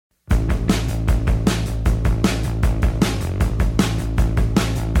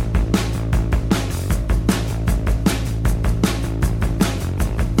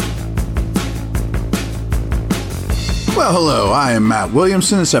Well, hello, I am Matt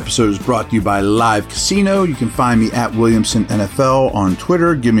Williamson. This episode is brought to you by Live Casino. You can find me at Williamson NFL on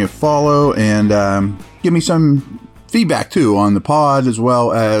Twitter. Give me a follow and give me some feedback, too, on the pod, as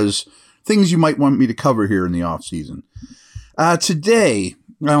well as things you might want me to cover here in the off-season. Today,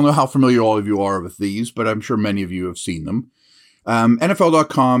 I don't know how familiar all of you are with these, but I'm sure many of you have seen them.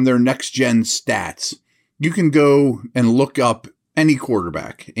 NFL.com, their next-gen stats. You can go and look up any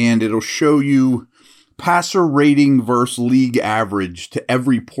quarterback, and it'll show you passer rating versus league average to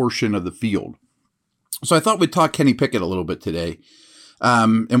every portion of the field. So I thought we'd talk Kenny Pickett a little bit today.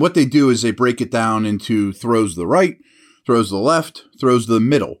 And what they do is they break it down into throws to the right, throws to the left, throws to the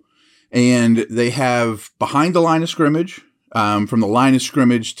middle. And they have behind the line of scrimmage, from the line of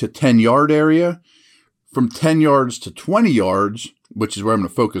scrimmage to 10-yard area, from 10 yards to 20 yards, which is where I'm going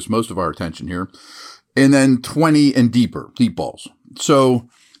to focus most of our attention here, and then 20 and deeper, deep balls. So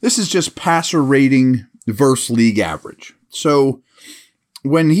this is just passer rating versus league average. So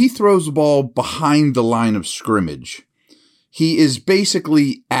when he throws the ball behind the line of scrimmage, he is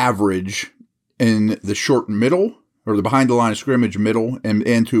basically average in the short middle, or the behind the line of scrimmage middle,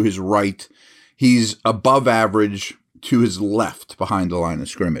 and to his right. He's above average to his left behind the line of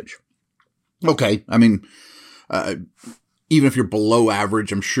scrimmage. Okay, I mean, even if you're below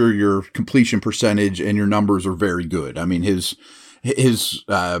average, I'm sure your completion percentage and your numbers are very good. I mean, his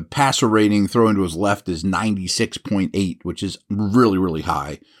passer rating throwing to his left is 96.8, which is really, really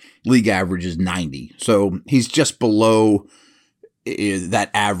high. League average is 90. So he's just below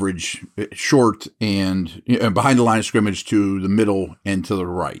that average, short and behind the line of scrimmage to the middle and to the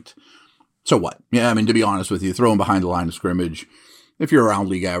right. So what? Yeah, I mean, to be honest with you, throwing behind the line of scrimmage, if you're around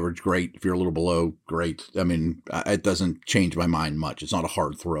league average, great. If you're a little below, great. I mean, it doesn't change my mind much. It's not a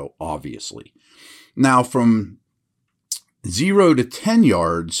hard throw, obviously. Now, from 0 to 10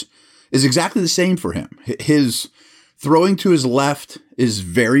 yards is exactly the same for him. His throwing to his left is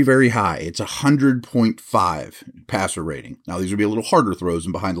very, very high. It's 100.5 passer rating. Now, these would be a little harder throws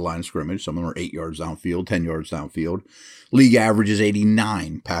than behind the line of scrimmage. Some of them are 8 yards downfield, 10 yards downfield. League average is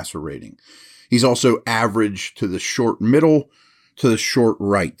 89 passer rating. He's also average to the short middle, to the short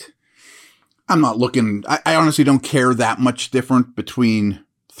right. I'm not looking, I honestly don't care that much different between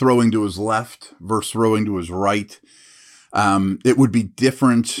throwing to his left versus throwing to his right. It would be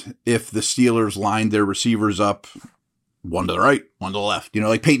different if the Steelers lined their receivers up one to the right, one to the left. You know,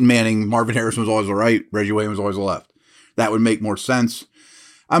 like Peyton Manning, Marvin Harrison was always the right, Reggie Wayne was always the left. That would make more sense.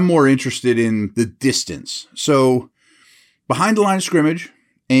 I'm more interested in the distance. So behind the line of scrimmage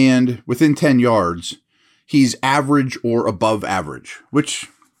and within 10 yards, he's average or above average, which,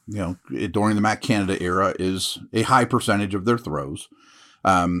 you know, during the Matt Canada era is a high percentage of their throws.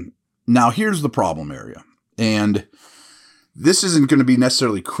 Now here's the problem area. And this isn't going to be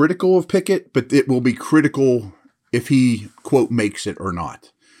necessarily critical of Pickett, but it will be critical if he, quote, makes it or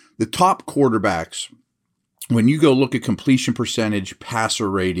not. The top quarterbacks, when you go look at completion percentage, passer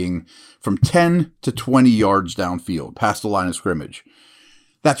rating from 10 to 20 yards downfield, past the line of scrimmage,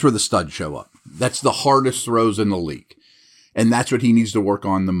 that's where the studs show up. That's the hardest throws in the league. And that's what he needs to work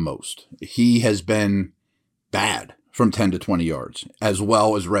on the most. He has been bad from 10 to 20 yards, as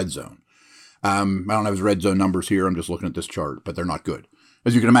well as red zone. I don't have his red zone numbers here. I'm just looking at this chart, but they're not good.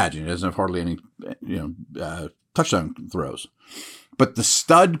 As you can imagine, he doesn't have hardly any, touchdown throws. But the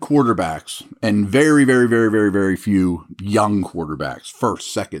stud quarterbacks and very, very, very, very, very few young quarterbacks,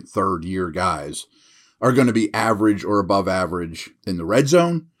 first, second, third year guys, are going to be average or above average in the red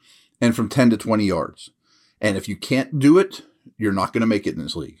zone and from 10 to 20 yards. And if you can't do it, you're not going to make it in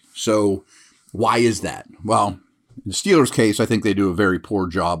this league. So why is that? Well, in the Steelers' case, I think they do a very poor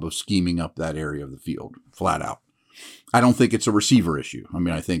job of scheming up that area of the field, flat out. I don't think it's a receiver issue. I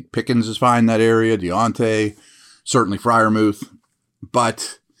mean, I think Pickens is fine in that area, Deontay, certainly Freiermuth,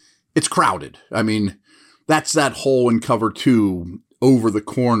 but it's crowded. I mean, that's that hole in cover 2 over the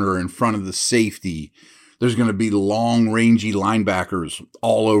corner in front of the safety. There's going to be long, rangy linebackers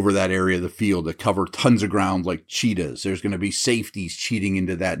all over that area of the field that cover tons of ground like cheetahs. There's going to be safeties cheating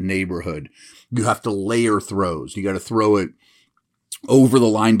into that neighborhood. You have to layer throws. You got to throw it over the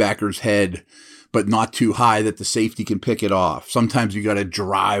linebacker's head, but not too high that the safety can pick it off. Sometimes you got to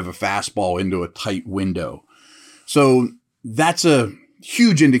drive a fastball into a tight window. So that's a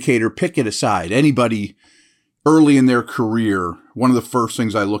huge indicator, Pickett aside. Anybody early in their career, one of the first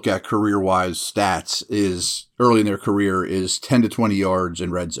things I look at career-wise stats is early in their career is 10 to 20 yards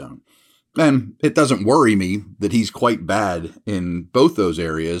in red zone. And it doesn't worry me that he's quite bad in both those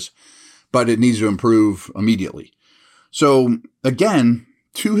areas, but it needs to improve immediately. So again,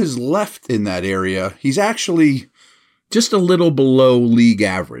 to his left in that area, he's actually just a little below league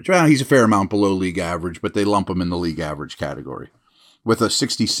average. Well, he's a fair amount below league average, but they lump him in the league average category with a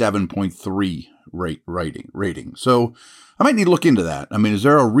 67.3 rating. So I might need to look into that. I mean, is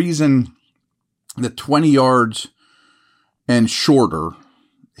there a reason that 20 yards and shorter,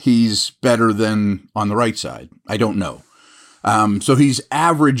 he's better than on the right side? I don't know. So he's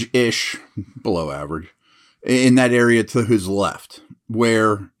average-ish, below average, in that area to his left,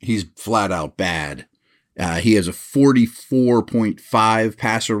 where he's flat out bad. He has a 44.5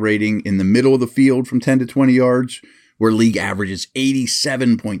 passer rating in the middle of the field from 10 to 20 yards, where league average is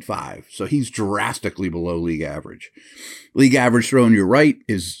 87.5. So he's drastically below league average. League average throw on your right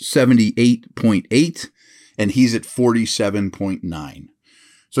is 78.8, and he's at 47.9.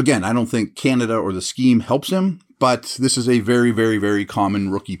 So again, I don't think Canada or the scheme helps him, but this is a very, very, very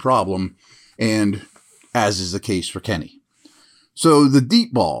common rookie problem, and as is the case for Kenny. So the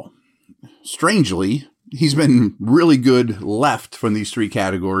deep ball, strangely, he's been really good left from these three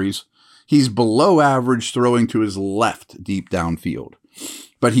categories. He's below average throwing to his left deep downfield,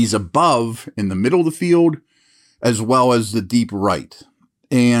 but he's above in the middle of the field as well as the deep right.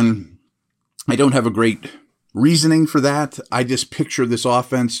 And I don't have a great reasoning for that. I just picture this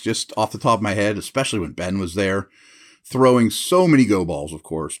offense just off the top of my head, especially when Ben was there, throwing so many go balls, of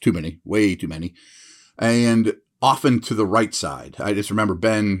course, too many, way too many, and often to the right side. I just remember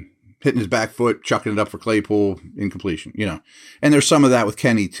Ben hitting his back foot, chucking it up for Claypool, incompletion, And there's some of that with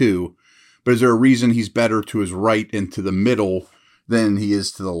Kenny too, but is there a reason he's better to his right and to the middle than he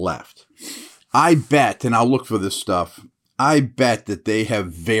is to the left? I bet, and I'll look for this stuff, I bet that they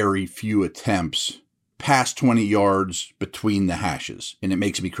have very few attempts past 20 yards between the hashes, and it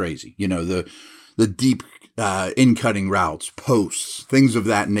makes me crazy. The deep in-cutting routes, posts, things of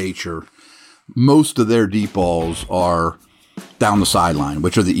that nature. Most of their deep balls are down the sideline,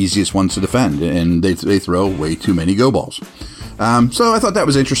 which are the easiest ones to defend, and they throw way too many go balls. So I thought that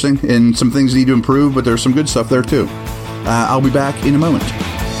was interesting, and some things need to improve, but there's some good stuff there too. I'll be back in a moment.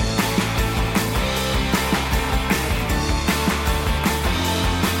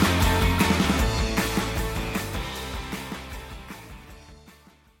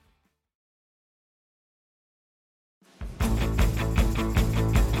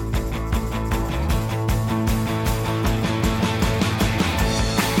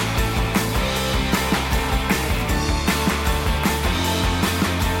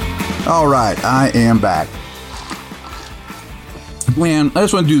 All right, I am back. Man, I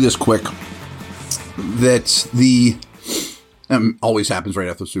just want to do this quick. That's always happens right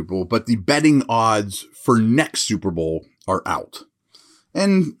after the Super Bowl, but the betting odds for next Super Bowl are out.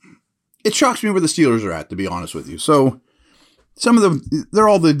 And it shocks me where the Steelers are at, to be honest with you. So some of them, they're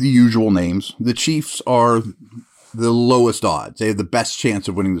all the usual names. The Chiefs are the lowest odds. They have the best chance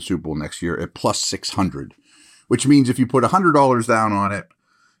of winning the Super Bowl next year at plus 600, which means if you put $100 down on it,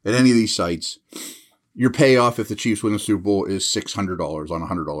 at any of these sites, your payoff if the Chiefs win the Super Bowl is $600 on a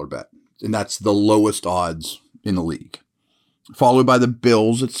 $100 bet. And that's the lowest odds in the league. Followed by the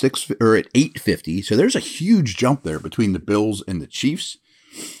Bills at $850. So there's a huge jump there between the Bills and the Chiefs.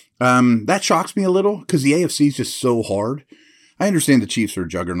 That shocks me a little because the AFC is just so hard. I understand the Chiefs are a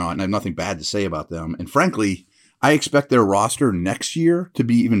juggernaut and I have nothing bad to say about them. And frankly, I expect their roster next year to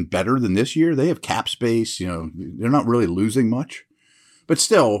be even better than this year. They have cap space. They're not really losing much. But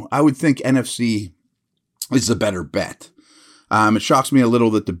still, I would think NFC is the better bet. It shocks me a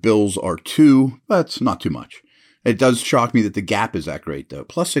little that the Bills are 2, but not too much. It does shock me that the gap is that great, though.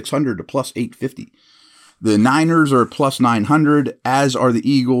 Plus 600 to plus 850. The Niners are plus 900, as are the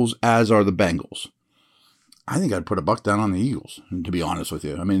Eagles, as are the Bengals. I think I'd put $1 down on the Eagles, to be honest with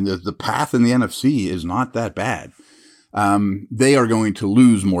you. I mean, the path in the NFC is not that bad. They are going to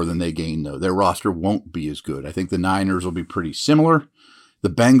lose more than they gain, though. Their roster won't be as good. I think the Niners will be pretty similar. The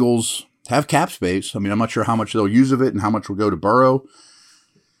Bengals have cap space. I mean, I'm not sure how much they'll use of it and how much will go to Burrow.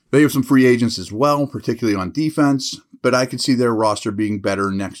 They have some free agents as well, particularly on defense, but I could see their roster being better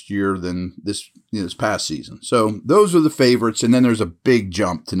next year than this past season. So those are the favorites. And then there's a big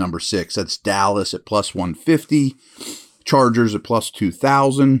jump to number 6. That's Dallas at plus 150, Chargers at plus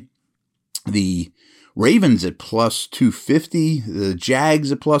 2,000, the Ravens at plus 250, the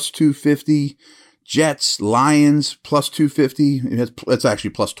Jags at plus 250, Jets, Lions, plus 250. That's actually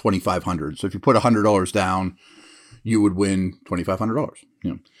plus 2,500. So if you put $100 down, you would win $2,500.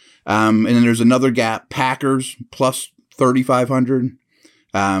 And then there's another gap. Packers, plus 3,500.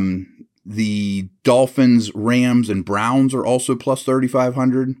 The Dolphins, Rams, and Browns are also plus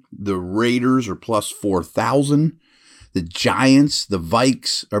 3,500. The Raiders are plus 4,000. The Giants, the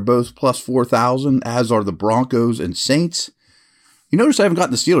Vikes are both plus 4,000, as are the Broncos and Saints. You notice I haven't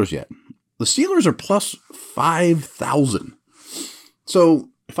gotten the Steelers yet. The Steelers are plus 5,000. So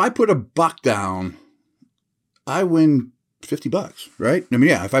if I put $1 down, I win $50, right? I mean,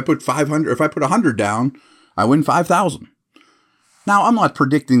 yeah, if I put 500, if I put 100 down, I win 5,000. Now, I'm not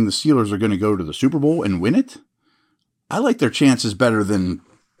predicting the Steelers are going to go to the Super Bowl and win it. I like their chances better than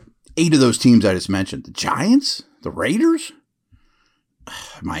 8 of those teams I just mentioned. The Giants, the Raiders,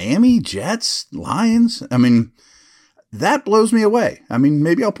 Miami, Jets, Lions. I mean, that blows me away. I mean,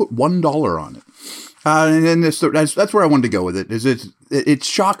 maybe I'll put $1 on it. And then that's where I wanted to go with it. It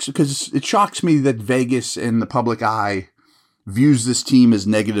shocks because it shocks me that Vegas and the public eye views this team as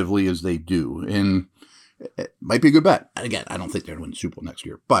negatively as they do, and it might be a good bet. Again, I don't think they're going to win the Super Bowl next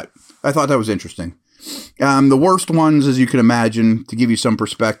year, but I thought that was interesting. The worst ones, as you can imagine, to give you some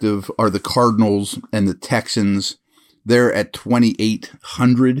perspective, are the Cardinals and the Texans. They're at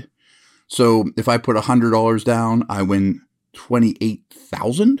 2,800. So if I put $100 down, I win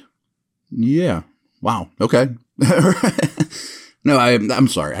 28,000. Yeah. Wow. Okay. No, I'm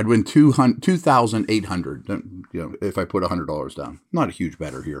sorry. I'd win 2,800. If I put $100 down. Not a huge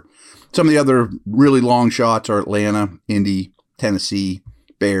better here. Some of the other really long shots are Atlanta, Indy, Tennessee,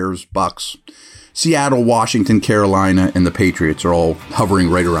 Bears, Bucks, Seattle, Washington, Carolina, and the Patriots are all hovering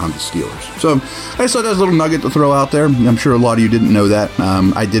right around the Steelers. So I just thought that was a little nugget to throw out there. I'm sure a lot of you didn't know that.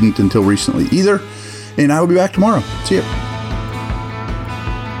 I didn't until recently either. And I will be back tomorrow. See you.